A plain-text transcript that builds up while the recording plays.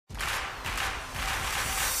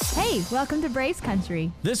Hey, welcome to Braves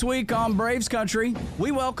Country. This week on Braves Country,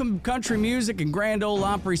 we welcome country music and Grand Ole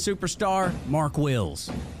Opry superstar Mark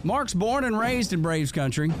Wills. Mark's born and raised in Braves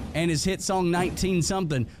Country, and his hit song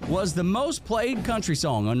 19-something was the most played country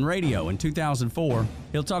song on radio in 2004.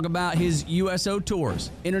 He'll talk about his USO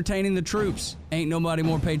tours, entertaining the troops. Ain't nobody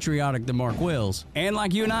more patriotic than Mark Wills. And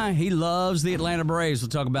like you and I, he loves the Atlanta Braves. We'll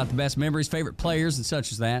talk about the best memories, favorite players, and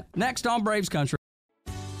such as that. Next on Braves Country.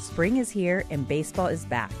 Spring is here and baseball is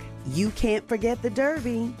back. You can't forget the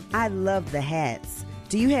Derby. I love the hats.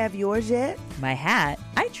 Do you have yours yet? My hat?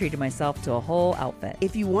 I treated myself to a whole outfit.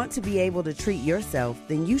 If you want to be able to treat yourself,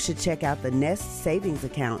 then you should check out the Nest Savings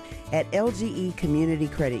Account at LGE Community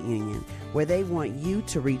Credit Union, where they want you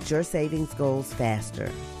to reach your savings goals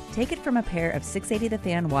faster. Take it from a pair of 680 The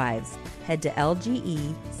Fan wives. Head to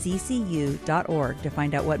lgeccu.org to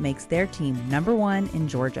find out what makes their team #1 in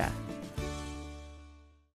Georgia.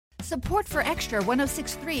 Support for Extra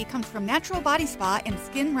 106.3 comes from Natural Body Spa and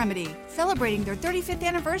Skin Remedy, celebrating their 35th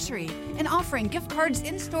anniversary and offering gift cards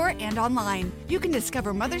in-store and online. You can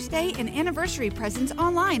discover Mother's Day and anniversary presents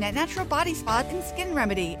online at Natural Body Spa and Skin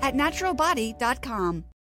Remedy at naturalbody.com.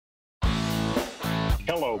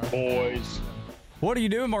 Hello, boys. What are you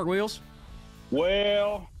doing, Mark Wills?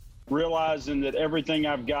 Well, realizing that everything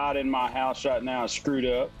I've got in my house right now is screwed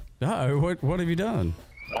up. Uh-oh, what have you done?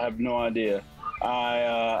 I have no idea.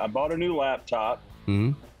 I bought a new laptop,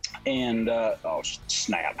 and oh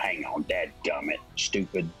snap! Hang on, dadgummit,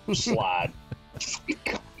 stupid slide.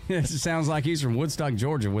 It sounds like he's from Woodstock,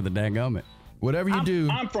 Georgia, with a dadgummit. Whatever you do.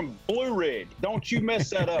 I'm from Blue Ridge. Don't you mess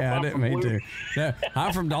that up. Yeah, I didn't mean to. Yeah,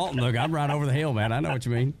 I'm from Dalton. Look, I'm right over the hill, man. I know what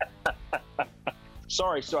you mean.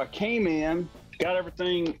 Sorry. So I came in, got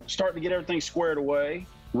everything, starting to get everything squared away.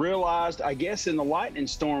 Realized, I guess, in the lightning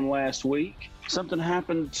storm last week, something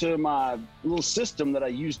happened to my little system that I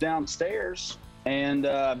use downstairs, and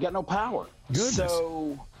I've got no power. Goodness.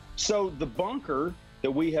 So the bunker that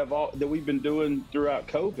we've been doing throughout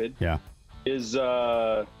COVID, is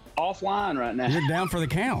offline right now. You're down for the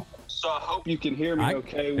count. So I hope you can hear me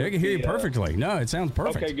okay. I can hear you perfectly. No, it sounds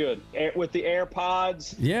perfect. Okay, good. With the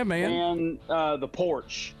AirPods. Yeah, man. And the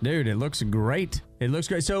porch. Dude, it looks great. It looks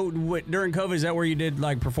great. So during COVID, is that where you did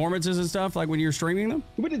like performances and stuff, like when you were streaming them?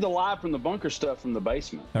 We did the live from the bunker stuff from the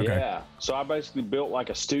basement. Okay. Yeah. So I basically built like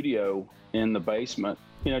a studio in the basement,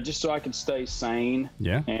 just so I could stay sane.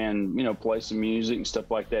 Yeah. And, play some music and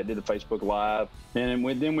stuff like that. Did a Facebook Live. And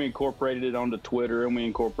then we incorporated it onto Twitter, and we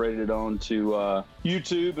incorporated it onto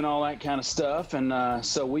YouTube and all that kind of stuff. And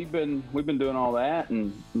so we've been doing all that.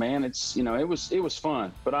 And man, it's, it was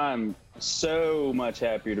fun. But I'm so much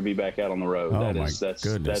happier to be back out on the road. Oh, that's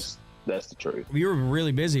goodness. That's the truth. You were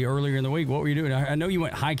really busy earlier in the week. What were you doing? I know you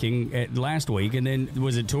went hiking last week, and then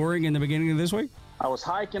was it touring in the beginning of this week? I was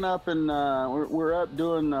hiking up, and we're up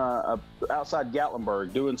doing outside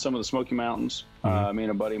Gatlinburg, doing some of the Smoky Mountains. Me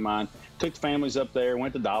and a buddy of mine took the families up there,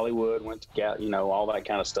 went to Dollywood, went to all that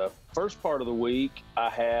kind of stuff. First part of the week,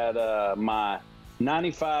 I had my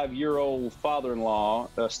 95-year-old father-in-law,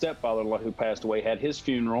 stepfather-in-law who passed away, had his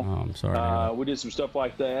funeral. Oh, I'm sorry. We did some stuff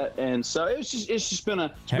like that, and so it's just been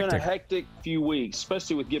a hectic few weeks,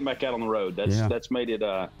 especially with getting back out on the road. That's made it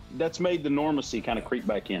that's made the normalcy kind of creep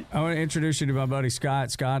back in. I want to introduce you to my buddy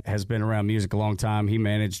Scott. Scott has been around music a long time. He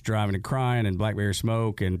managed Driving and Crying and Blackberry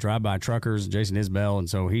Smoke and Drive-By Truckers, Jason Isbell, and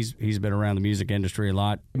so he's been around the music industry a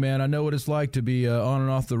lot. Man, I know what it's like to be on and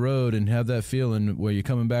off the road and have that feeling where you're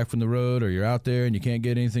coming back from the road or you're out there and you can't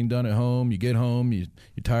get anything done at home. You get home, you're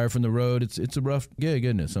tired from the road. It's a rough gig,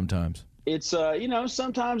 isn't it, sometimes? It's,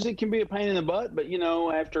 sometimes it can be a pain in the butt, but,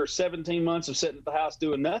 after 17 months of sitting at the house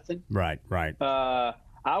doing nothing. Right.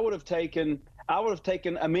 I would have taken a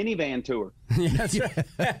minivan tour.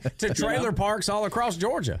 To trailer parks all across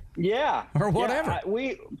Georgia. Yeah. Or whatever.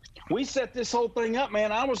 Yeah, we set this whole thing up,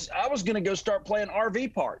 man. I was going to go start playing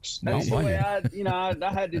RV parks. That's the way I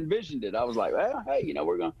had envisioned it. I was like, well, hey,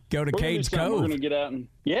 we're going to go to Cades Cove. We're going to get out and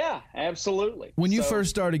absolutely. When you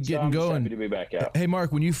first started getting going, happy to be back out. Hey,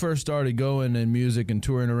 Mark, when you first started going in music and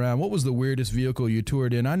touring around, what was the weirdest vehicle you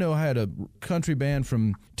toured in? I know I had a country band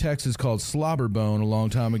from Texas called Slobberbone a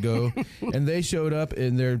long time ago, and they showed up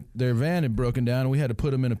and their van had broken down, and we had to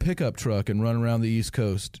put them in a pickup truck and run around the East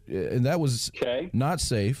Coast, and that was not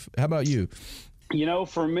safe. How about you?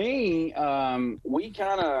 For me, we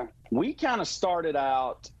kind of started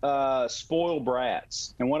out spoiled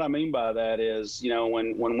brats, and what I mean by that is,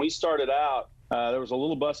 when we started out, there was a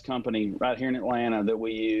little bus company right here in Atlanta that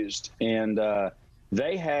we used, and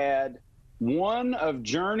they had one of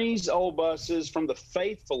Journey's old buses from the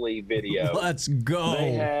Faithfully video. Let's go.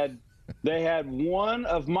 They had They had one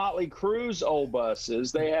of Motley Crue's old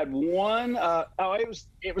buses. They had one.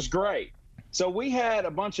 It was great. So we had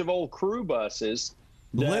a bunch of old Crue buses.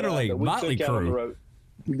 Literally, Motley Crue.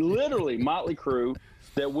 Literally, Motley Crue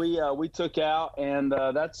that we took out, and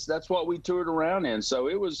that's what we toured around in. So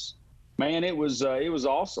it was. Man, it was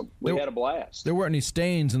awesome. We had a blast. There weren't any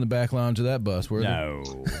stains in the back lounge of that bus, were there? No.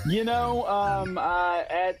 You know,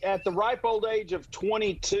 at the ripe old age of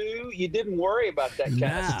 22, you didn't worry about that kind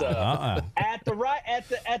of stuff.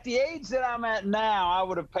 At the age that I'm at now, I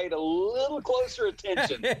would have paid a little closer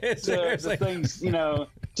attention to the things, you know,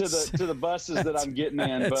 to the buses that I'm getting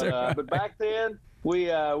in. But back then, we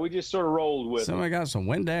just sort of rolled with it. Somebody got some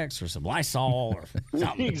Windex or some Lysol or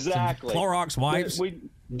something. Exactly. Some Clorox wipes. We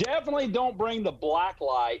definitely don't bring the black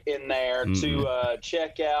light in there to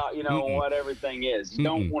check out, you know, what everything is. You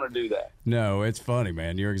don't want to do that. No, it's funny,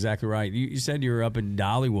 man. You're exactly right. You said you were up in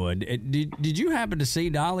Dollywood. Did you happen to see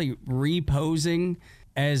Dolly reposing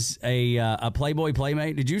as a Playboy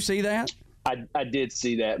Playmate? Did you see that? I did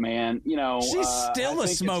see that, man. You know, she's still a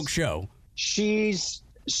smoke show. She's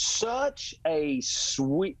such a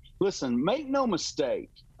sweet. Listen, make no mistake.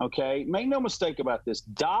 Okay, make no mistake about this.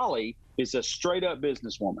 Dolly is a straight up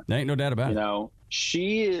businesswoman. There ain't no doubt about it. You know,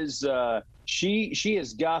 she is. She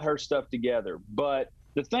has got her stuff together. But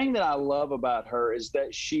the thing that I love about her is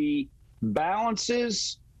that she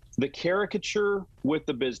balances the caricature with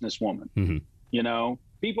the businesswoman. Mm-hmm. You know,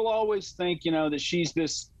 people always think, you know, that she's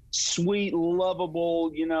this sweet,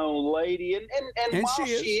 lovable, you know, lady, and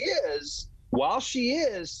while she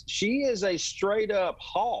is a straight up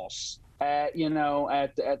hoss at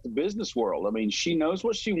the business world. I mean, she knows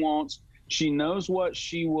what she wants. She knows what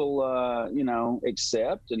she will,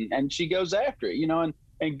 accept, and she goes after it, you know,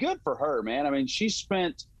 and good for her, man. I mean, she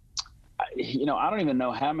spent, you know, I don't even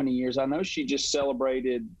know how many years. I know she just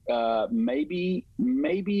celebrated, maybe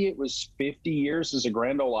it was 50 years as a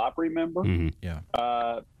Grand Ole Opry member. Mm-hmm.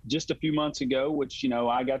 Yeah. Just a few months ago, which, you know,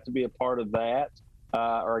 I got to be a part of that.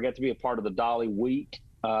 Or I got to be a part of the Dolly Week.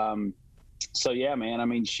 So yeah, man, I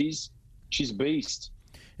mean, she's a beast.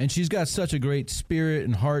 And she's got such a great spirit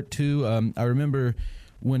and heart too. I remember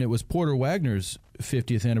when it was Porter Wagner's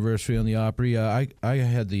 50th anniversary on the Opry, I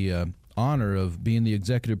had the honor of being the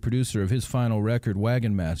executive producer of his final record,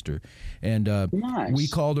 Wagon Master. And nice. We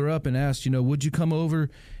called her up and asked, you know, would you come over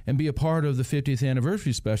and be a part of the 50th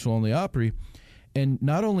anniversary special on the Opry? And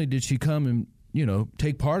not only did she come and, you know,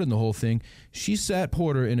 take part in the whole thing, she sat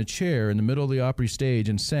Porter in a chair in the middle of the Opry stage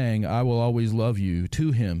and sang "I Will Always Love You"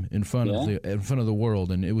 to him in front of the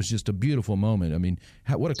world, and it was just a beautiful moment. I mean,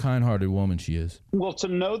 what a kind-hearted woman she is. Well, to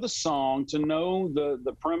know the song, to know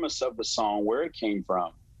the premise of the song, where it came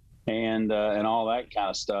from, and all that kind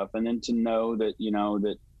of stuff, and then to know that, you know,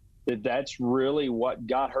 that's really what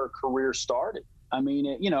got her career started. I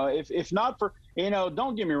mean, you know, if not for, you know,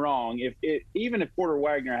 don't get me wrong, even if Porter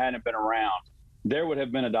Wagner hadn't been around, there would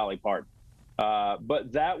have been a Dolly Parton.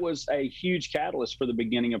 But that was a huge catalyst for the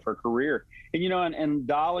beginning of her career. And, you know, and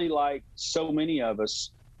Dolly, like so many of us,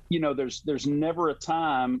 you know, there's never a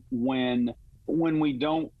time when we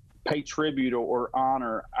don't pay tribute or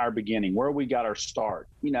honor our beginning, where we got our start.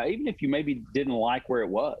 You know, even if you maybe didn't like where it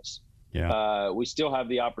was, we still have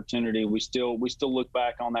the opportunity. We still look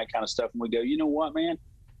back on that kind of stuff and we go, you know what, man,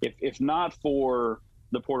 if not for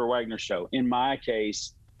the Porter Wagner show, in my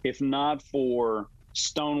case, if not for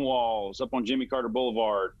Stonewalls up on Jimmy Carter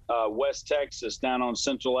Boulevard, West Texas down on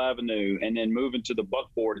Central Avenue, and then moving to the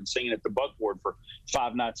Buckboard and singing at the Buckboard for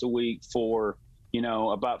 5 nights a week for, you know,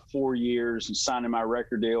 about 4 years, and signing my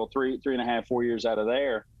record deal, 3.5, 4 years out of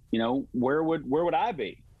there, you know, where would I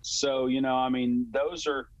be? So, you know, I mean,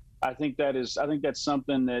 I think that's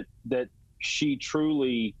something that she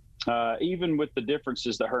truly, even with the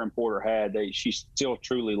differences that her and Porter had, she still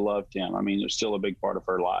truly loved him. I mean, it was still a big part of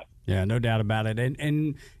her life. Yeah, no doubt about it.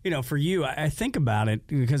 And you know, for you, I think about it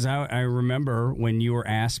because I remember when you were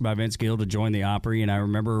asked by Vince Gill to join the Opry, and I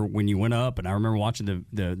remember when you went up, and I remember watching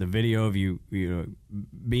the video of you know,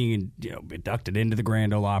 being, you know, inducted into the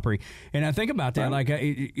Grand Ole Opry. And I think about that, like,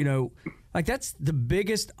 you know, like that's the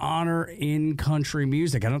biggest honor in country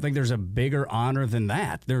music. I don't think there's a bigger honor than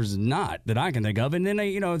that. There's not, that I can think of. And then,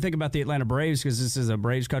 you know, think about the Atlanta Braves, because this is a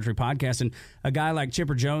Braves country podcast, and a guy like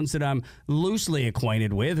Chipper Jones that I'm loosely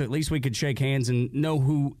acquainted with. At least we could shake hands and know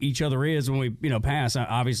who each other is when we, you know, pass. I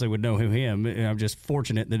obviously would know who him. I'm just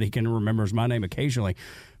fortunate that he can remember my name occasionally.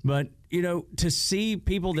 But, you know, to see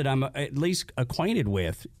people that I'm at least acquainted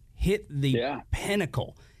with hit the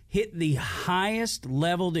pinnacle, hit the highest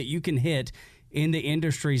level that you can hit in the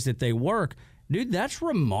industries that they work, dude, that's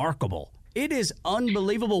remarkable. It is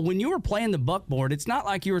unbelievable. When you were playing the Buckboard, it's not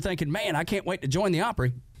like you were thinking, man, I can't wait to join the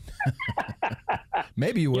Opry.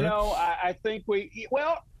 Maybe you were. You know, I think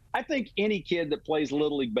I think any kid that plays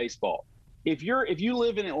Little League baseball, if you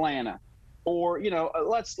live in Atlanta, or, you know,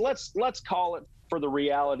 let's call it for the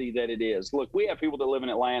reality that it is. Look, we have people that live in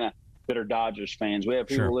Atlanta that are Dodgers fans. We have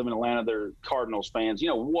people that live in Atlanta that are Cardinals fans, you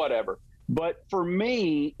know, whatever. But for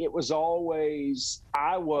me, it was always,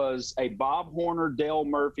 I was a Bob Horner, Dale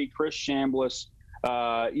Murphy, Chris Chambliss,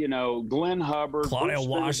 you know, Glenn Hubbard, Claudell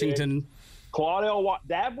Washington.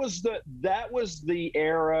 That was the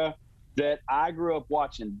era that I grew up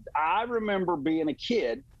watching. I remember being a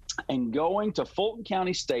kid and going to Fulton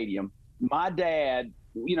County Stadium. My dad,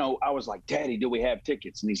 you know, I was like, Daddy, do we have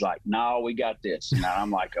tickets? And he's like, no, we got this. And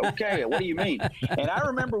I'm like, okay, what do you mean? And I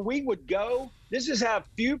remember we would go, this is how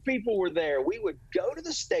few people were there. We would go to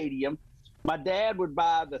the stadium. My dad would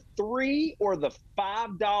buy the $3 or the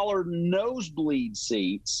 $5 nosebleed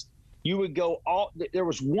seats. You would go there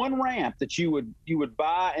was one ramp that you would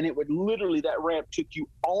buy, and it would literally, that ramp took you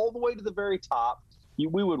all the way to the very top.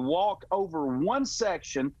 We would walk over one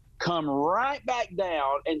section, come right back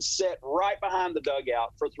down, and sit right behind the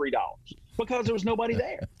dugout for $3 because there was nobody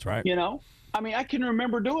there. That's right. You know, I mean, I can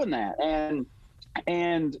remember doing that,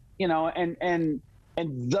 and you know, and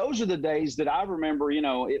those are the days that I remember. You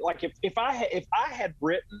know, like if I had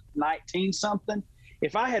written 19 something,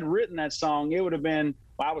 if I had written that song, it would have been,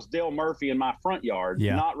 I was Dale Murphy in my front yard,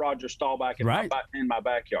 not Roger Staubach in my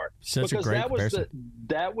backyard. Such a great comparison.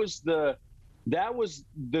 That was the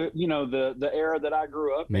you know, the era that I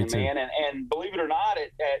grew up in, man. And believe it or not,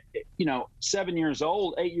 at you know, 8 years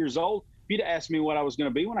old, if you'd asked me what I was going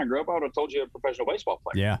to be when I grew up, I would have told you a professional baseball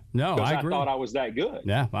player. Yeah, no, I agree. I thought I was that good.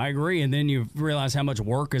 Yeah, I agree. And then you realize how much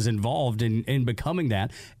work is involved in becoming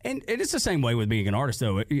that. And it's the same way with being an artist,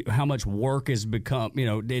 though. How much work is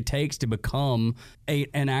it takes to become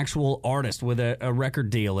an actual artist with a record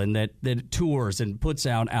deal, and that tours and puts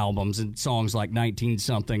out albums and songs like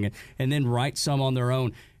 19-something, and then writes some on their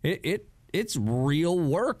own. It's real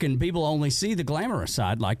work, and people only see the glamorous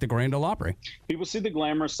side, like the Grand Ole Opry. People see the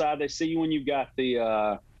glamorous side. They see you when you've got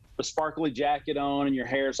the sparkly jacket on and your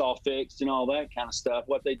hair's all fixed and all that kind of stuff.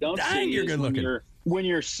 What they don't see is when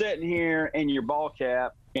you're sitting here in your ball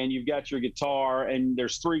cap and you've got your guitar and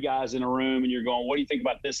there's 3 guys in a room and you're going, what do you think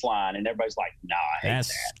about this line? And everybody's like, no, I hate that's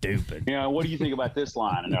that. Stupid. You know, what do you think about this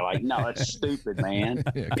line? And they're like, no, that's stupid, man.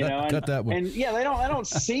 Cut that one. And yeah, they don't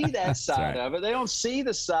see that side of it. They don't see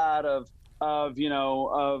the side of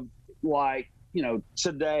like, you know,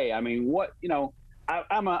 today. I mean, what, you know,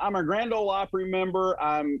 I'm a Grand Ole Opry member.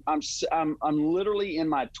 I'm literally in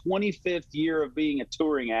my 25th year of being a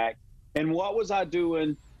touring act. And what was I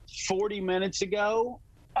doing 40 minutes ago?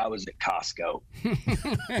 I was at Costco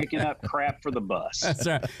picking up crap for the bus. That's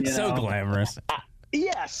right. So glamorous.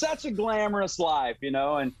 Yeah, such a glamorous life, you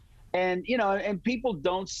know, and you know, and people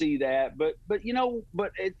don't see that, but you know,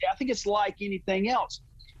 I think it's like anything else.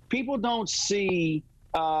 People don't see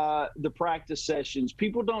the practice sessions.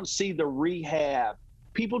 People don't see the rehab.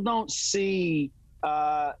 People don't see,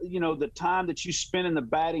 you know, the time that you spend in the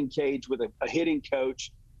batting cage with a hitting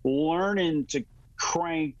coach, learning to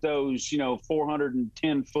crank those, you know,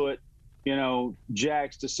 410-foot, you know,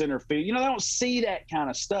 jacks to center field. You know, they don't see that kind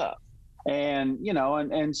of stuff. And, you know,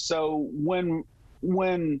 and so when,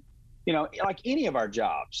 you know, like any of our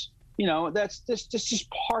jobs, you know, that's just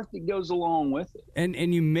part that goes along with it.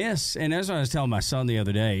 And you miss, and as I was telling my son the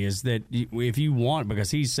other day, is that if you want,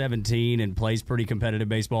 because he's 17 and plays pretty competitive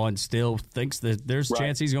baseball and still thinks that there's a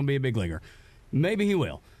chance he's going to be a big leaguer. Maybe he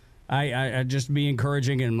will. I just be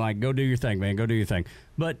encouraging and like, go do your thing, man. Go do your thing.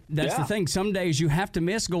 But that's the thing. Some days you have to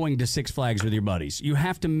miss going to Six Flags with your buddies. You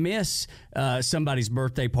have to miss somebody's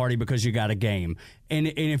birthday party because you got a game. And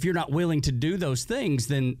if you're not willing to do those things,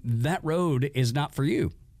 then that road is not for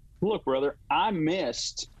you. Look, brother, I have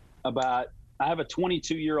a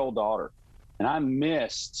 22-year-old daughter, and I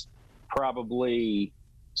missed probably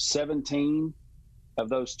 17 of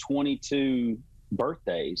those 22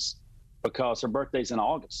 birthdays because her birthday's in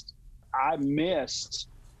August. I missed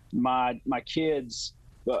my kids'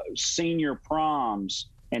 senior proms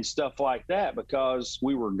and stuff like that because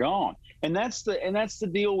we were gone. And that's the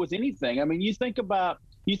deal with anything. I mean, you think about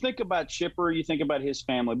Chipper, you think about his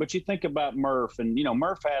family, but you think about Murph, and you know,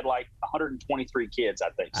 Murph had like 123 kids, I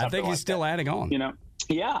think. I think he's still adding on. You know,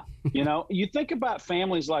 yeah. You know, you think about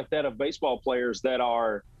families like that of baseball players that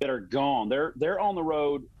are gone. They're on the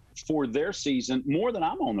road for their season more than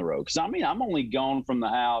I'm on the road, because I mean, I'm only gone from the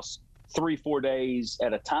house 3-4 days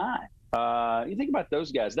at a time. You think about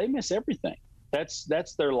those guys; they miss everything. That's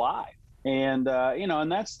their life, and you know,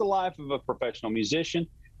 and that's the life of a professional musician.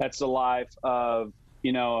 That's the life of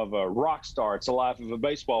of a rock star. It's the life of a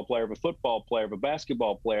baseball player, of a football player, of a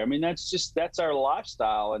basketball player. I mean, that's our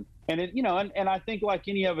lifestyle. And it, and I think like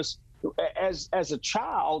any of us, as a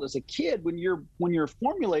child, as a kid, when you're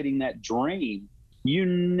formulating that dream, you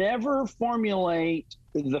never formulate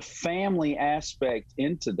the family aspect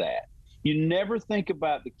into that. You never think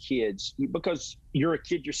about the kids because you're a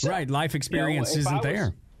kid yourself. Right. Life experience isn't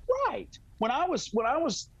there. Right. When I was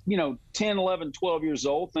 10, 11, 12 years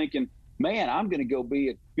old, thinking, man, I'm going to go be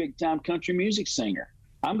a big time country music singer.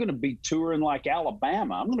 I'm going to be touring like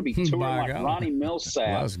Alabama. I'm going to be touring like Ronnie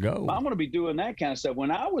Millsap. Let's go. I'm going to be doing that kind of stuff.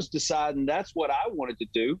 When I was deciding that's what I wanted to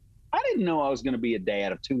do, I didn't know I was going to be a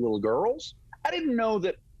dad of two little girls. I didn't know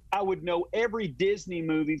that I would know every Disney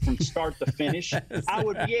movie from start to finish. I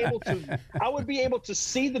would be able to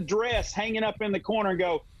see the dress hanging up in the corner and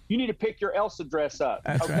go, you need to pick your Elsa dress up,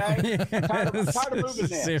 okay? I'm tired of moving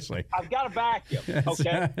this. Seriously. I've got a vacuum,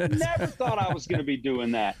 okay? Never thought I was going to be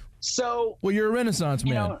doing that. So, well, you're a Renaissance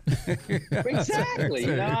man. Exactly.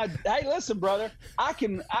 Hey, listen, brother, I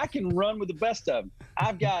can run with the best of them.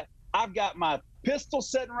 I've got my pistol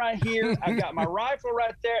sitting right here. I've got my rifle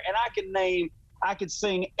right there, and I could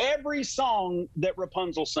sing every song that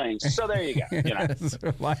Rapunzel sings. So there you go.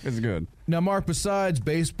 Life is good. Now, Mark, besides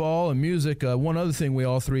baseball and music, one other thing we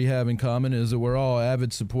all three have in common is that we're all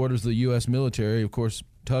avid supporters of the U.S. military. Of course,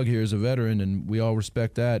 Tug here is a veteran, and we all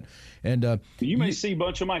respect that. And you may see a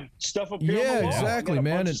bunch of my stuff up here. Yeah, on the wall. exactly, I got a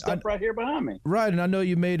man. bunch of stuff right here behind me. Right, and I know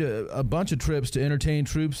you made a bunch of trips to entertain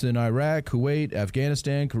troops in Iraq, Kuwait,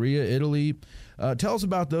 Afghanistan, Korea, Italy. Tell us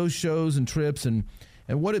about those shows and trips and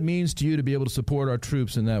what it means to you to be able to support our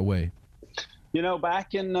troops in that way.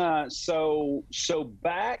 Back in back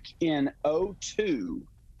in 2002,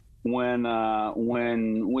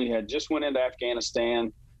 when we had just went into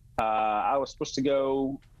Afghanistan, I was supposed to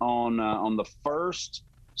go on the first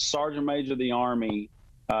Sergeant Major of the Army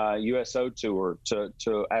USO tour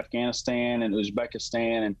to Afghanistan and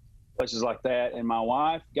Uzbekistan and places like that. And my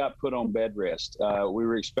wife got put on bed rest. We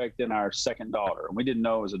were expecting our second daughter, and we didn't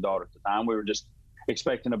know it was a daughter at the time. We were just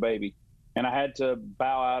expecting a baby, and I had to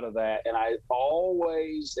bow out of that. And it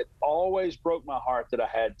always broke my heart that I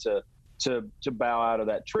had to bow out of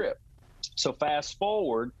that trip. So fast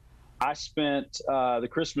forward, I spent the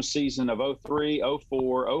Christmas season of 03,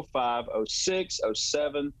 04, 05, 06,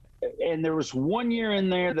 07. And there was 1 year in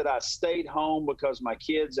there that I stayed home because my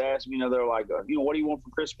kids asked me, they're like, what do you want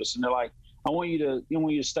for Christmas? And they're like, I want you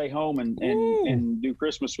to stay home and do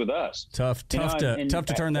Christmas with us. Tough to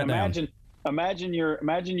turn that down. Imagine your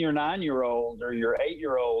 9-year-old or your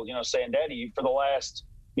 8-year-old, saying, Daddy, for the last,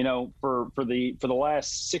 for the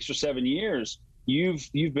last 6 or 7 years,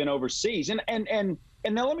 you've been overseas. And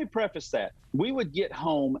now let me preface that. We would get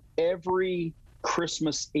home every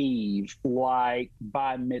Christmas Eve, like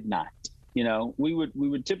by midnight. We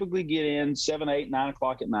would typically get in 7, 8, 9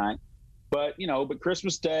 o'clock at night. But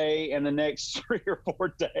Christmas Day and the next 3 or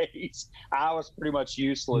 4 days, I was pretty much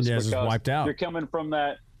useless because wiped out. You're coming from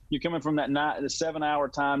that the 7-hour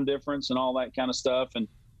time difference and all that kind of stuff, and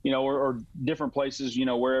or different places,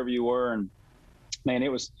 wherever you were, and man, it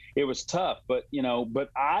was tough. But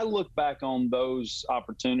I look back on those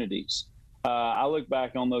opportunities. I look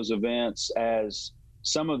back on those events as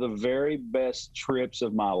some of the very best trips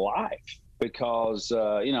of my life because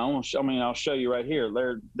I'll show you right here.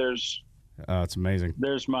 There's it's amazing.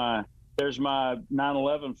 There's my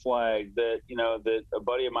 9/11 flag that a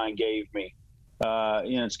buddy of mine gave me.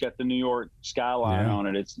 It's got the New York skyline on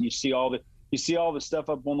it. You see all the stuff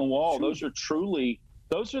up on the wall. Sure.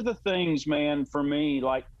 Those are the things, man, for me.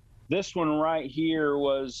 Like this one right here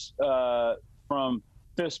was from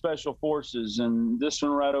 5th Special Forces, and this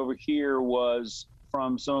one right over here was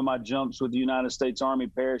from some of my jumps with the United States Army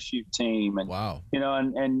parachute team, and wow,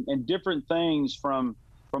 and different things from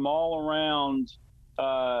all around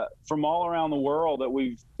the world that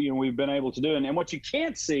we've been able to do. And what you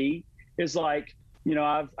can't see is like,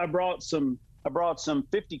 I brought some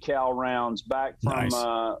 50 cal rounds back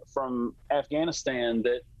from Afghanistan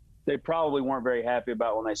that they probably weren't very happy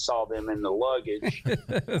about when they saw them in the luggage. They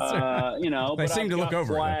seem to look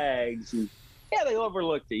over flags. They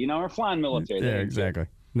overlooked it. We're flying military. Yeah, exactly.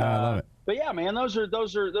 No, I love it. But yeah, man, those are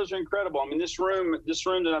incredible. I mean, this room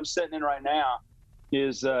that I'm sitting in right now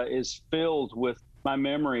is filled with my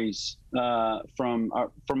memories from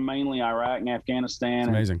mainly Iraq and Afghanistan. It's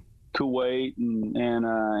amazing. Kuwait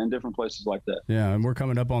and different places like that. Yeah, and we're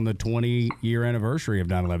coming up on the 20-year anniversary of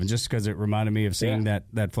 9/11, just because it reminded me of seeing that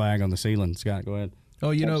flag on the ceiling. Scott, go ahead.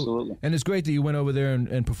 Oh, Absolutely. And it's great that you went over there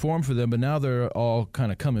and performed for them, but now they're all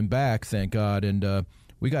kind of coming back, thank God. And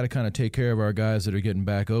we got to kind of take care of our guys that are getting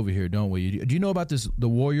back over here, don't we? Do you know about the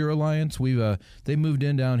Warrior Alliance? They moved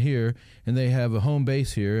in down here, and they have a home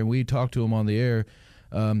base here, and we talked to them on the air.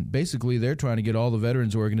 Basically, they're trying to get all the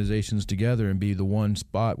veterans organizations together and be the one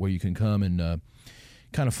spot where you can come and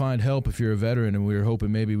kind of find help if you're a veteran, and we were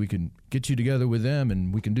hoping maybe we can get you together with them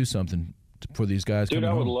and we can do something for these guys. Dude,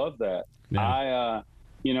 I would home. love that. Yeah.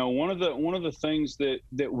 One of the things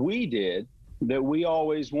that we did, that we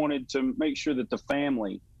always wanted to make sure that the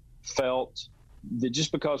family felt that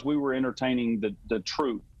just because we were entertaining the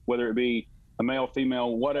truth, whether it be a male,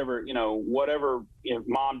 female, whatever,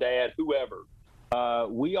 mom, dad, whoever,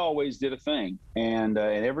 we always did a thing. And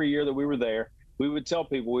every year that we were there, we would tell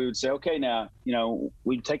people, we would say, okay, now,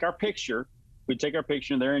 we'd take our picture,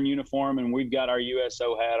 and they're in uniform and we've got our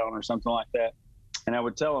USO hat on or something like that. And I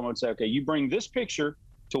would tell them, I would say, okay, you bring this picture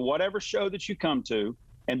to whatever show that you come to,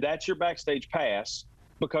 and that's your backstage pass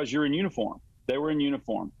because you're in uniform. They were in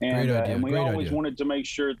uniform. And, and we always wanted to make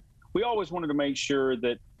sure,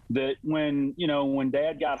 that when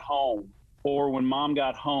dad got home or when mom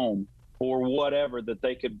got home or whatever, that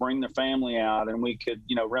they could bring their family out and we could,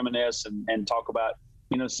 reminisce and talk about,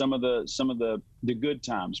 some of the good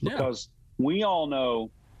times, because we all know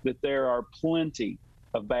that there are plenty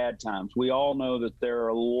of bad times. We all know that there are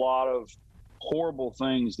a lot of horrible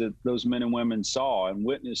things that those men and women saw and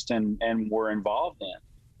witnessed and were involved in.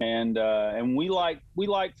 And we like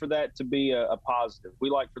for that to be a positive. We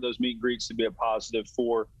like for those meet and greets to be a positive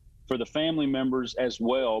for the family members as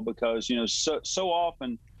well, because, so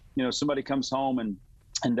often, somebody comes home and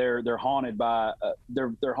they're haunted by,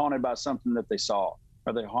 they're haunted by something that they saw,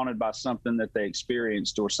 or they're haunted by something that they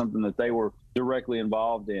experienced or something that they were directly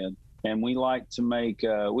involved in. And we like to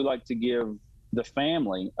give the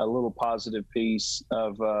family a little positive piece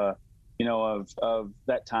of that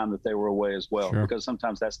time that they were away as well, because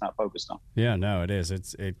sometimes that's not focused on. Yeah, no, it is.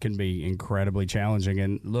 It can be incredibly challenging.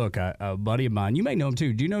 And look, a buddy of mine, you may know him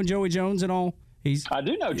too. Do you know Joey Jones at all? I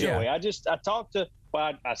do know Joey. I talked to.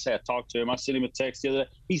 Well, I talked to him. I sent him a text the other day.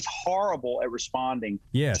 He's horrible at responding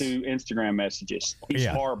to Instagram messages. He's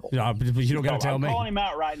horrible. No, you don't got to tell me. I'm calling him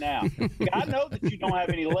out right now. I know that you don't have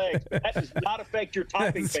any legs. That does not affect your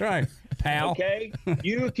typing. That's right, pal. Okay,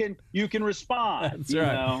 you can respond. That's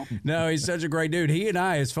right. No, he's such a great dude. He and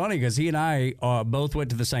I, it's funny because he and I both went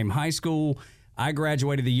to the same high school. I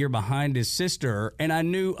graduated the year behind his sister, and I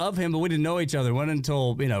knew of him, but we didn't know each other. It wasn't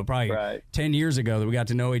until, probably 10 years ago that we got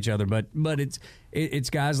to know each other. But it's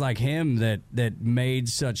guys like him that made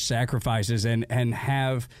such sacrifices and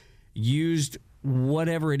have used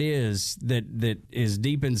whatever it is that is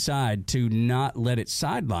deep inside to not let it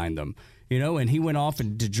sideline them. And he went off to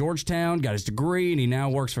Georgetown, got his degree, and he now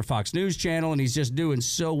works for Fox News Channel, and he's just doing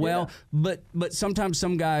so well. Yeah. But sometimes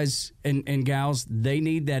some guys and gals, they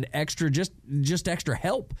need that extra, just extra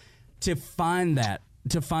help to find that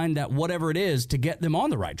whatever it is to get them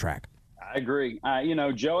on the right track. I agree.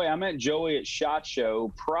 Joey, I met Joey at SHOT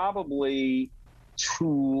Show probably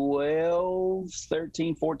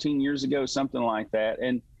 13, 14 years ago, something like that.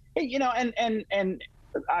 And, and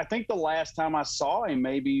I think the last time I saw him,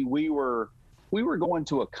 maybe we were going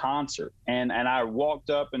to a concert, and I walked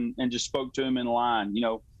up and just spoke to him in line.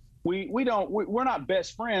 We're not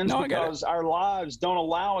best friends because our lives don't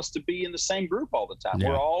allow us to be in the same group all the time. Yeah.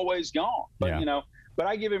 We're always gone. But but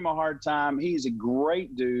I give him a hard time. He's a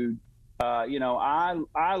great dude. I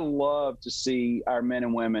love to see our men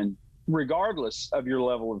and women, regardless of your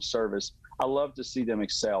level of service. I love to see them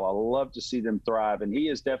excel. I love to see them thrive, and he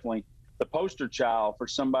is definitely the poster child for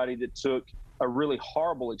somebody that took a really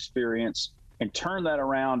horrible experience and turned that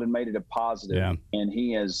around and made it a positive. Yeah. And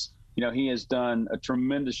he has done a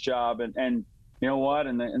tremendous job. And you know what?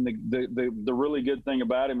 And the really good thing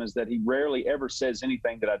about him is that he rarely ever says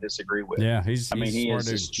anything that I disagree with. Yeah, he is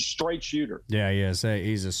a straight shooter. Yeah, he is.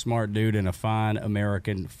 He's a smart dude and a fine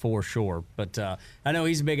American for sure. But I know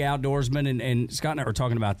he's a big outdoorsman, and Scott and I were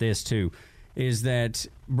talking about this too. Is that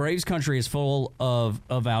Braves country is full of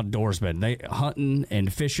outdoorsmen. They hunting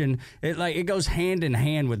and fishing. It goes hand in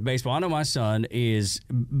hand with baseball. I know my son is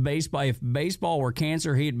baseball. If baseball were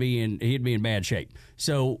cancer, he'd be in bad shape.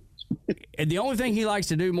 So the only thing he likes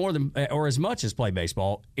to do more than or as much as play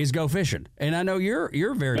baseball is go fishing. And I know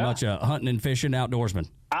you're very much a hunting and fishing outdoorsman.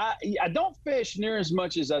 I don't fish near as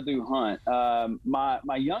much as I do hunt.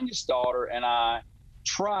 My youngest daughter and I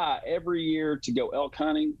try every year to go elk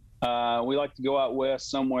hunting. We like to go out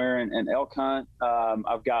west somewhere and elk hunt.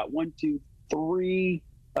 I've got 1, 2, 3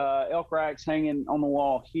 elk racks hanging on the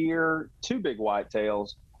wall here, 2 big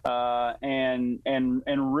whitetails.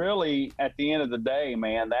 And really at the end of the day,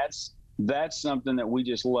 man, that's something that we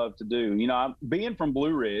just love to do. I'm being from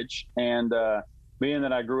Blue Ridge and being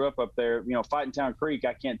that I grew up there, Fighting Town Creek,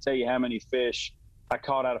 I can't tell you how many fish I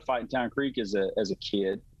caught out of Fighting Town Creek as a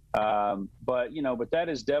kid. But that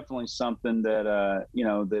is definitely something that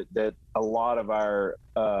that a lot of our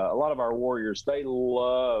warriors, they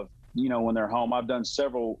love, when they're home. I've done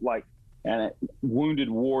several wounded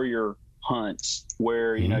warrior hunts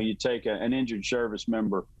where you take an injured service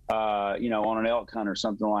member on an elk hunt or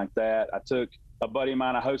something like that. I took a buddy of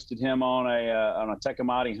mine, I hosted him on a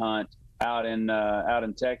Tecomate hunt out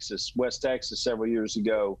in Texas, West Texas, several years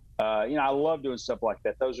ago. I love doing stuff like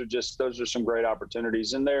that. Those are some great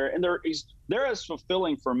opportunities, and they're as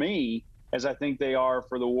fulfilling for me as I think they are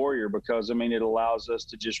for the warrior, because it allows us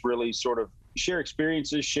to just really sort of share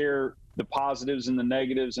experiences, share the positives and the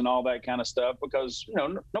negatives and all that kind of stuff, because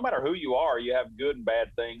no matter who you are, you have good and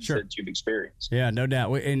bad things that you've experienced. Yeah, no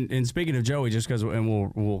doubt. And speaking of Joey, just because,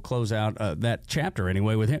 and we'll close out that chapter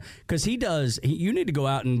anyway with him, because you need to go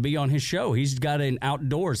out and be on his show. He's got an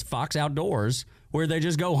outdoors, Fox Outdoors, where they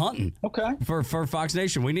just go hunting. Okay. For Fox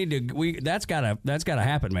Nation, that's gotta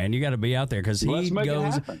happen, man. You got to be out there, because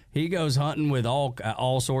he goes hunting with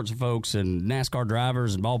all sorts of folks, and NASCAR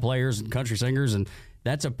drivers and ball players and country singers, and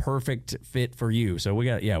that's a perfect fit for you. So we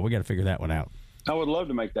got to figure that one out. I would love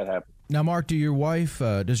to make that happen. Now, Mark, does your wife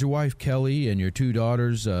Kelly and your two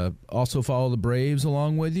daughters also follow the Braves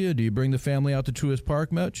along with you? Do you bring the family out to Truist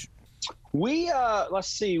Park much? We let's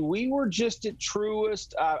see. We were just at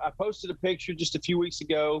Truist. I posted a picture just a few weeks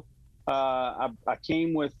ago. I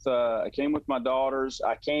came with my daughters.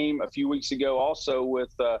 I came a few weeks ago also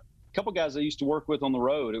with a couple guys I used to work with on the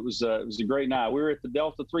road. It was a great night. We were at the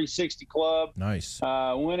Delta 360 Club. Nice.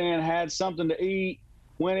 Went in, had something to eat.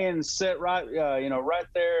 Went in and sat right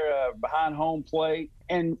there behind home plate.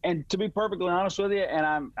 And to be perfectly honest with you, and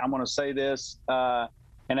I'm going to say this.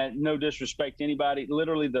 And no disrespect to anybody,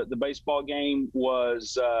 literally the baseball game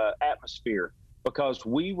was atmosphere, because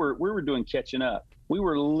we were doing catching up. We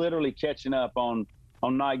were literally catching up on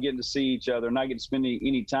not getting to see each other, not getting to spend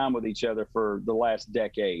any time with each other for the last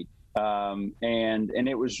decade. And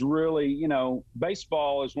it was really,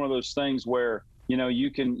 baseball is one of those things where,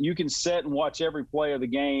 you can sit and watch every play of the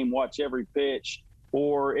game, watch every pitch,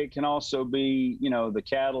 or it can also be, the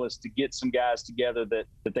catalyst to get some guys together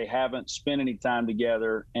that they haven't spent any time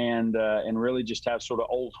together, and really just have sort of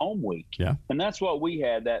old home week. Yeah. And that's what we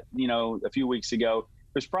had a few weeks ago.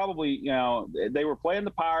 It was probably, they were playing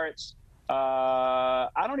the Pirates.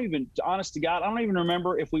 Honest to God, I don't even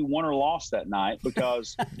remember if we won or lost that night,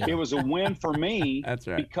 because it was a win for me. That's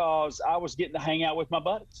right. Because I was getting to hang out with my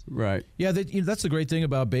buddies. Right. Yeah, that's the great thing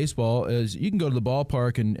about baseball is you can go to the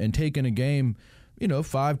ballpark and take in a game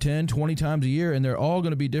 5, 10, 20 times a year, and they're all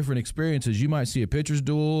going to be different experiences. You might see a pitcher's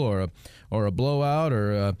duel or a blowout,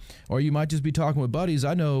 or you might just be talking with buddies.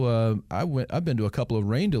 I know I've been to a couple of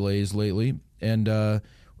rain delays lately, and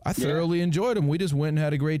I thoroughly enjoyed them. We just went and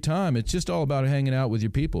had a great time. It's just all about hanging out with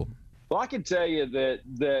your people. Well, I can tell you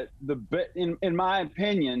that in my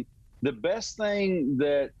opinion, the best thing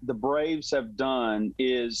that the Braves have done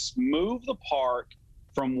is move the park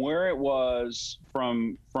from where it was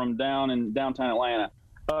from down in downtown Atlanta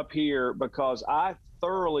up here, because I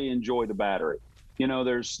thoroughly enjoy the Battery.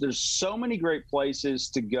 There's so many great places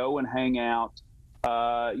to go and hang out.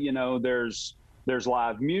 There's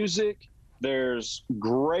live music, there's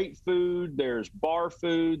great food, there's bar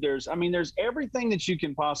food, there's everything that you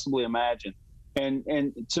can possibly imagine.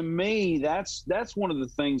 And to me, that's one of the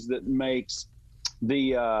things that makes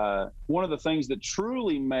one of the things that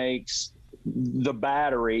truly makes the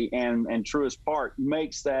Battery and Truist Park,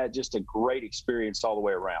 makes that just a great experience all the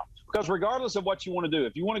way around. Because regardless of what you want to do,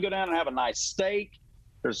 if you want to go down and have a nice steak,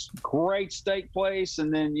 there's great steak place,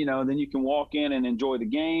 and then you can walk in and enjoy the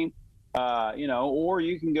game. Or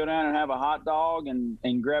you can go down and have a hot dog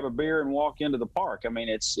and grab a beer and walk into the park.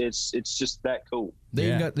 It's just that cool.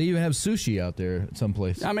 They even have sushi out there at some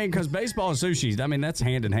place. Because baseball and sushi, that's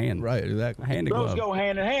hand in hand. Right, exactly. Hand in glove. Those go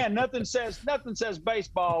hand in hand. Nothing says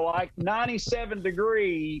baseball like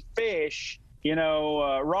 97-degree fish.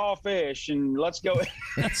 Raw fish, and let's go.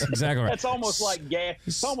 That's exactly right. It's almost like gas.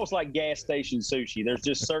 It's almost like gas station sushi. There's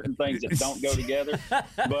just certain things that don't go together.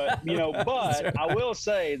 But but I will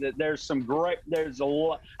say that there's a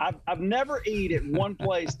lot. I've never eaten at one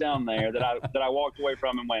place down there that I walked away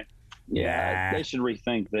from and went, yeah, they should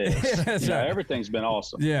rethink this. Everything's been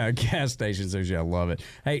awesome. Yeah, gas station sushi, I love it.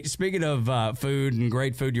 Hey, speaking of food and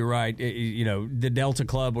great food, you're right. The Delta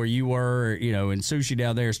Club where you were, and sushi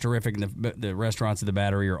down there is terrific, and the restaurants at the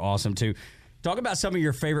Battery are awesome too. Talk about some of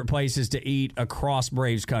your favorite places to eat across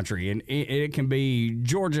Braves country, and it can be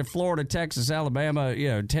Georgia, Florida, Texas, Alabama,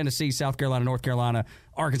 Tennessee, South Carolina, North Carolina,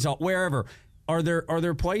 Arkansas, wherever. Are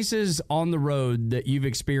there places on the road that you've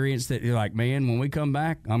experienced that you're like, man, when we come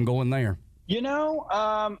back, I'm going there?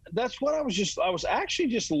 That's what I was actually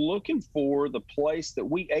just looking for, the place that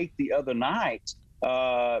we ate the other night.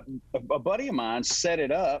 A buddy of mine set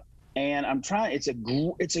it up, and it's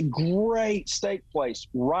a great steak place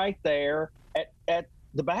right there at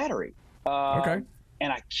the Battery. Okay.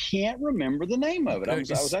 And I can't remember the name of it. I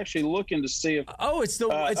was actually looking to see if. Oh, it's the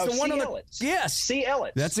one on the. Elliot's. Yes, C.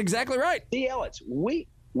 Elliot's. That's exactly right. C. Elliot's. We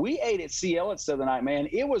ate at C. Elliot's the other night, man.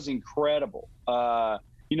 It was incredible.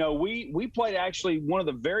 We played actually one of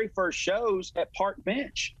the very first shows at Park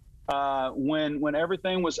Bench when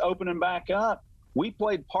everything was opening back up. We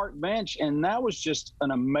played Park Bench, and that was just an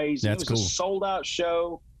amazing. That's it was cool. A sold out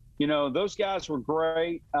show. Those guys were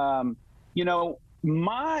great.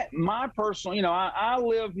 My personal, I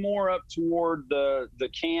live more up toward the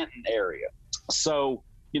Canton area. So,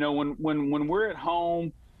 when we're at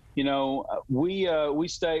home, we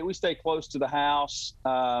stay close to the house.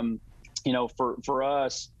 For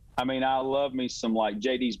us, I mean, I love me some like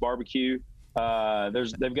JD's barbecue.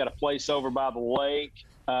 They've got a place over by the lake,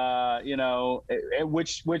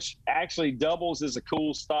 which actually doubles as a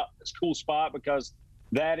cool spot because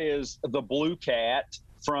that is the Blue Cat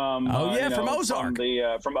from from Ozark.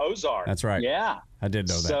 From Ozark. That's right. Yeah, I did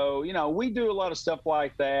know that. So we do a lot of stuff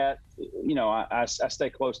like that. I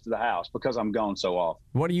stay close to the house because I'm gone so often.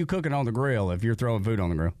 What are you cooking on the grill if you're throwing food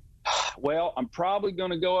on the grill? Well, I'm probably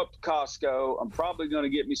going to go up to Costco. I'm probably going to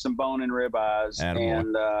get me some bone-in ribeyes, and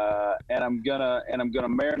I'm gonna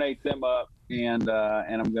marinate them up, and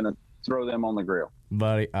I'm gonna throw them on the grill.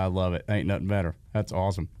 Buddy, I love it. Ain't nothing better. That's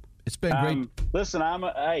awesome. It's been great. Listen, I'm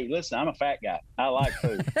a fat guy. I like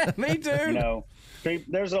food. Me too.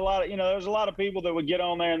 There's a lot of people that would get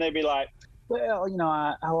on there and they'd be like, well,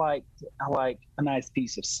 I like a nice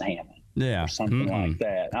piece of salmon. Yeah. Or something like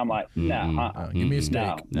that. I'm like, no. Give me a steak.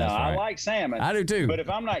 No, That's right. I like salmon. I do too. But if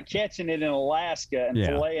I'm not catching it in Alaska and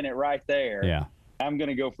filleting it right there, I'm going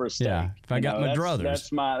to go for a steak. Yeah. If I got my druthers.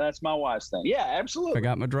 That's my wife's thing. Yeah, absolutely. If I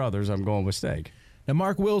got my druthers, I'm going with steak. Now,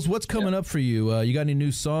 Mark Wills, what's coming up for you? You got any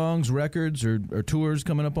new songs, records, or tours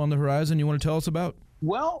coming up on the horizon you want to tell us about?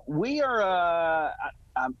 Well, we are.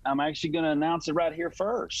 I'm actually going to announce it right here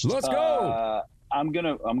first. Let's go. I'm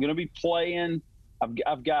gonna be playing.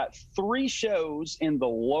 I've got 3 shows in the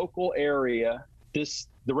local area the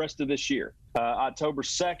rest of this year. October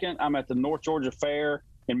 2nd, I'm at the North Georgia Fair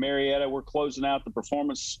in Marietta. We're closing out the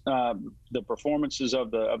performances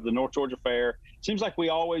of the North Georgia Fair. Seems like we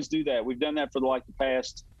always do that. We've done that for the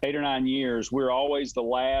past 8 or 9 years. We're always the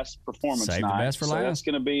last performance night. Save the best for last. That's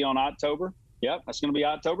going to be on October. Yep, that's going to be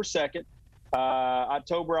October 2nd.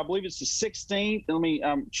 October, I believe it's the 16th. Let me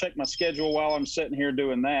check my schedule while I'm sitting here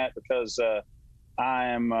doing that because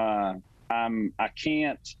I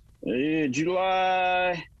can't.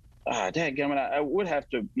 July. Dadgummit, I would have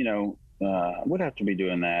to, be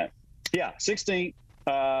doing that. Yeah, 16th,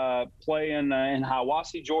 playing in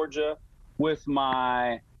Hiawassee, Georgia, with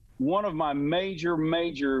one of my major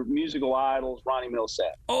musical idols, Ronnie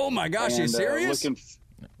Milsap. Oh my gosh, you serious?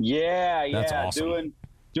 That's awesome.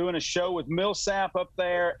 Doing a show with Millsap up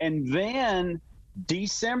there, and then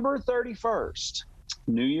December 31st,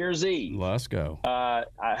 New Year's Eve. Let's go. I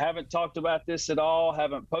haven't talked about this at all,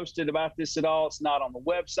 haven't posted about this at all. It's not on the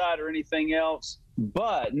website or anything else.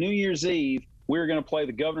 But New Year's Eve, we're going to play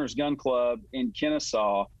the Governor's Gun Club in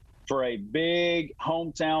Kennesaw for a big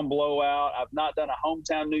hometown blowout. I've not done a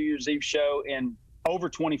hometown New Year's Eve show in over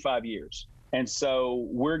 25 years. And so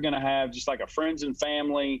we're going to have just like a friends and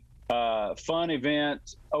family fun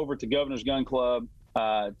event over to Governor's Gun Club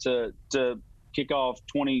to kick off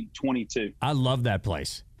 2022. I love that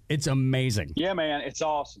place. It's amazing. Yeah, man, it's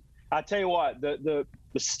awesome. I tell you what, the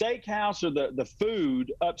steakhouse or the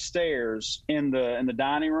food upstairs in the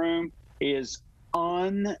dining room is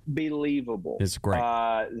unbelievable. It's great.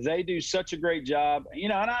 They do such a great job.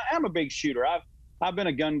 And I'm a big shooter. I've been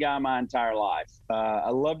a gun guy my entire life.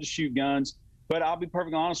 I love to shoot guns. But I'll be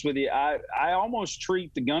perfectly honest with you, I almost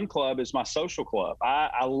treat the gun club as my social club.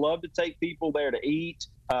 I love to take people there to eat.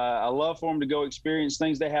 I love for them to go experience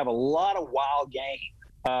things. They have a lot of wild game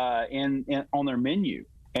on their menu.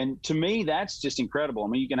 And to me, that's just incredible. I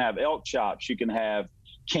mean, you can have elk chops. You can have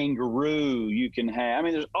kangaroo. You can have,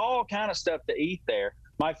 there's all kind of stuff to eat there.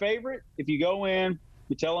 My favorite, if you go in,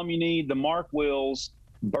 you tell them you need the Mark Wills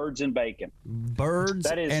birds and bacon. Birds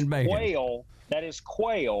and bacon. Quail. That is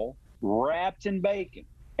quail wrapped in bacon.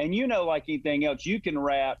 And like anything else, you can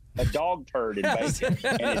wrap a dog turd in bacon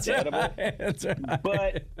and it's edible. That's right.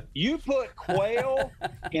 But you put quail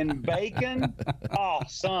in bacon, oh,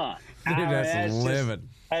 son. Dude, that's living.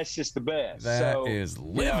 That's just the best. That is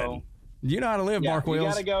living. You know how to live, Mark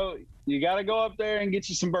Wills. You gotta go up there and get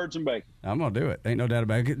you some birds and bacon. I'm gonna do it. Ain't no doubt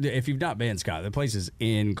about it. If you've not been, Scott, the place is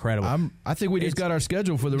incredible. I think we just got our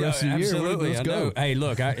schedule for the rest of the year. Absolutely, Let's go. Hey,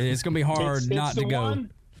 look, it's gonna be hard not to go.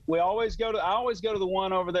 I always go to the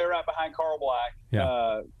one over there right behind Carl Black.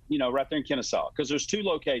 Yeah. Right there in Kennesaw, because there's two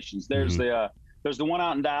locations. There's there's the one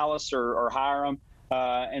out in Dallas or Hiram.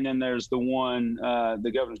 And then there's the one,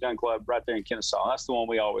 the Governor's Gun Club right there in Kennesaw. That's the one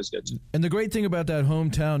we always go to. And the great thing about that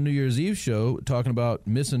hometown New Year's Eve show, talking about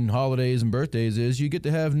missing holidays and birthdays, is you get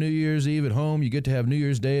to have New Year's Eve at home. You get to have New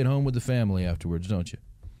Year's Day at home with the family afterwards, don't you?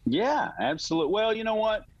 Yeah, absolutely. Well, you know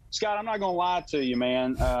what, Scott, I'm not going to lie to you,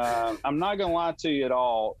 man. I'm not going to lie to you at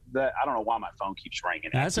all. That I don't know why my phone keeps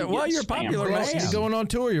ringing. Well, you're a popular man. You're going on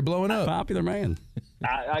tour. You're blowing up. Popular man.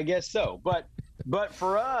 I guess so. But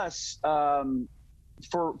for us,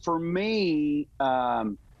 for me,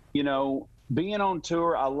 being on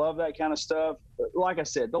tour, I love that kind of stuff. Like I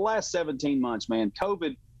said, the last 17 months, man,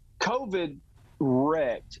 COVID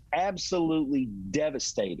wrecked, absolutely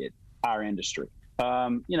devastated our industry.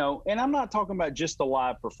 And I'm not talking about just the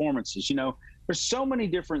live performances. There's so many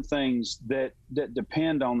different things that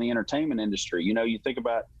depend on the entertainment industry. You think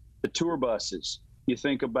about the tour buses, you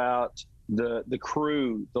think about the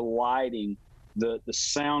crew, the lighting, the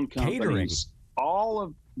sound companies. Catering. All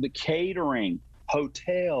of the catering,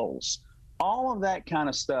 hotels, all of that kind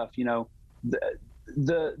of stuff.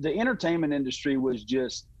 The entertainment industry was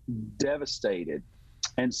just devastated.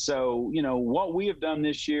 And so, what we have done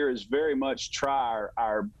this year is very much try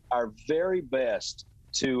our very best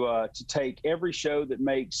to take every show that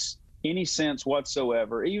makes any sense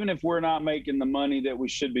whatsoever, even if we're not making the money that we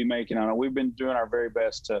should be making on it. We've been doing our very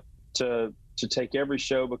best to take every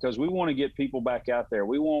show, because we want to get people back out there.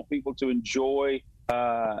 We want people to enjoy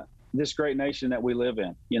this great nation that we live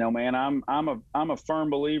in. Man, I'm a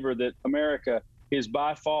firm believer that America is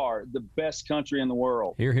by far the best country in the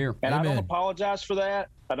world. Hear, hear. And Amen. I don't apologize for that.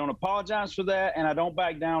 And I don't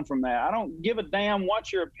back down from that. I don't give a damn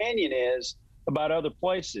what your opinion is about other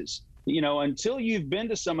places. Until you've been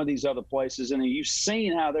to some of these other places and you've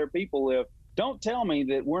seen how their people live, don't tell me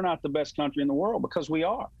that we're not the best country in the world, because we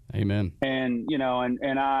are. Amen. And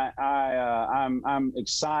I'm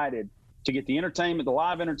excited to get the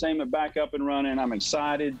live entertainment back up and running. I'm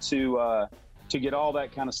excited to get all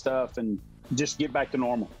that kind of stuff and just get back to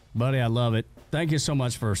normal. Buddy, I love it. Thank you so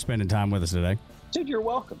much for spending time with us today. Dude, you're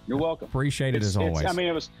welcome. You're welcome. Appreciate it as always.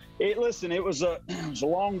 It was a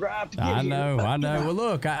long drive to get here. I know. Well,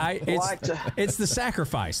 look, it's the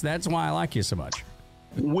sacrifice. That's why I like you so much.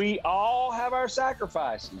 We all have our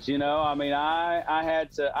sacrifices, I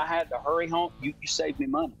had to hurry home. You saved me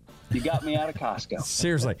money. You got me out of Costco.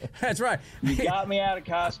 Seriously, that's right. You got me out of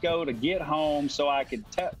Costco to get home so I could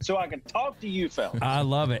talk to you fellas. I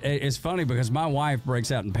love it. It's funny because my wife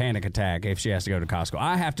breaks out in panic attack if she has to go to Costco.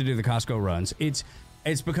 I have to do the Costco runs. It's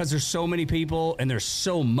because there's so many people and there's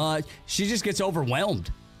so much. She just gets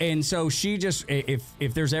overwhelmed. And so she just,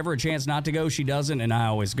 if there's ever a chance not to go, she doesn't, and I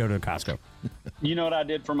always go to Costco. You know what I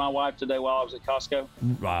did for my wife today while I was at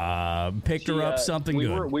Costco? Picked her up something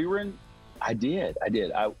good. I did.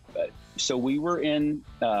 So we were in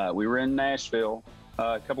Nashville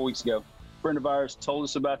a couple weeks ago. A friend of ours told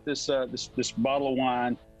us about this bottle of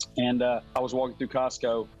wine, and I was walking through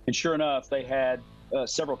Costco, and sure enough, they had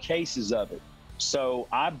several cases of it. So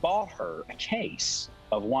I bought her a case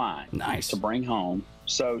of wine to bring home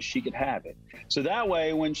so she could have it. So that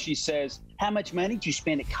way, when she says, "How much money did you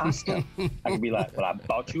spend at Costco?" I can be like, "Well, I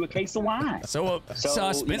bought you a case of wine." So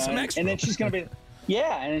I spent some extra. And then she's going to be,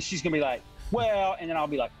 and then she's going to be like, "Well," and then I'll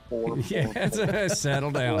be like, four.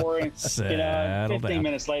 Settle down. 15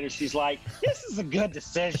 minutes later, she's like, "This is a good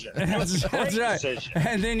decision. That's right. Decision."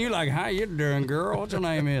 And then you're like, "How you doing, girl? What's your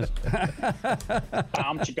name is?"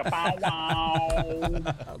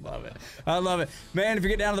 I love it. Man, if you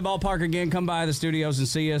get down to the ballpark again, come by the studios and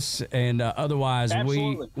see us. And otherwise,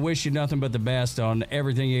 Absolutely. We wish you nothing but the best on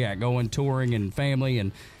everything you got going, touring and family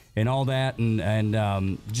and all that,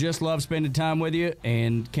 and just love spending time with you,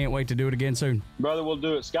 and can't wait to do it again soon. Brother, we'll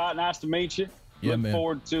do it. Scott, nice to meet you. Yeah, look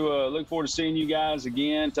forward to seeing you guys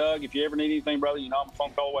again. Tug, if you ever need anything, brother, I'm a phone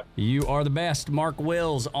call away. You are the best. Mark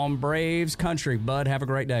Wills on Braves Country. Bud, have a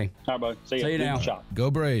great day. All right, bud. See you now. Go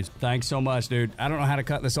Braves. Thanks so much, dude. I don't know how to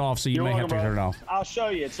cut this off, so you may have to turn it off. I'll show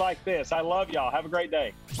you. It's like this. I love y'all. Have a great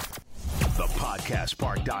day.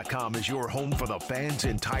 ThePodcastPark.com is your home for the fans'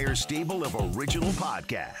 entire stable of original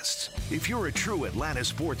podcasts. If you're a true Atlanta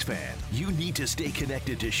sports fan, you need to stay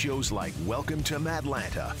connected to shows like Welcome to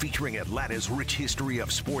Madlanta, featuring Atlanta's rich history of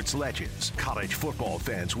sports legends. College football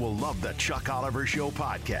fans will love the Chuck Oliver Show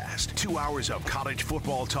podcast. 2 hours of college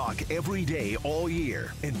football talk every day, all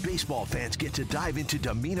year. And baseball fans get to dive into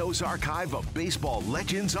Domino's archive of baseball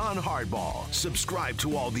legends on Hardball. Subscribe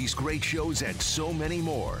to all these great shows and so many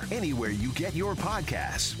more anywhere you get your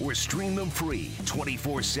podcasts, or stream them free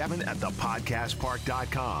 24/7 at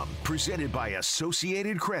thepodcastpark.com. Presented by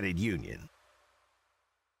Associated Credit Union.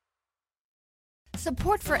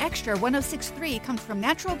 Support for Extra 106.3 comes from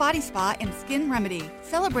Natural Body Spa and Skin Remedy,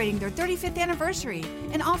 celebrating their 35th anniversary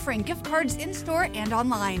and offering gift cards in-store and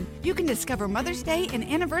online. You can discover Mother's Day and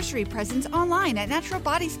anniversary presents online at Natural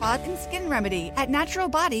Body Spa and Skin Remedy at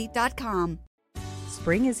naturalbody.com.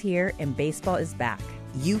 Spring is here and baseball is back.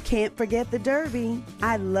 You can't forget the Derby.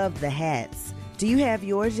 I love the hats. Do you have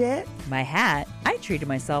yours yet? My hat? I treated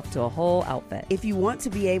myself to a whole outfit. If you want to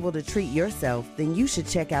be able to treat yourself, then you should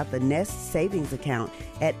check out the Nest Savings Account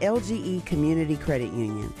at LGE Community Credit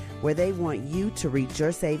Union, where they want you to reach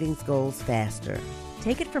your savings goals faster.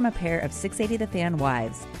 Take it from a pair of 680 The Fan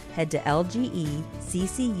wives. Head to lgeccu.org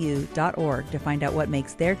to find out what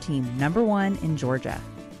makes their team #1 in Georgia.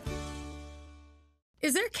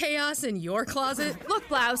 Is there chaos in your closet? Look,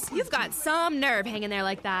 Blouse, you've got some nerve hanging there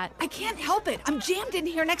like that. I can't help it. I'm jammed in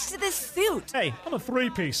here next to this suit. Hey, I'm a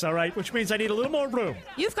three-piece, all right, which means I need a little more room.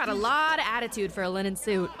 You've got a lot of attitude for a linen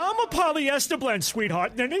suit. I'm a polyester blend,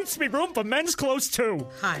 sweetheart. There needs to be room for men's clothes, too.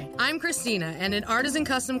 Hi, I'm Christina, and at Artisan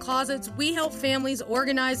Custom Closets, we help families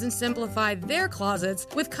organize and simplify their closets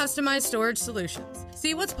with customized storage solutions.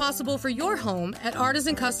 See what's possible for your home at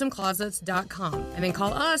artisancustomclosets.com, and then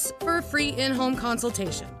call us for a free in-home consultation.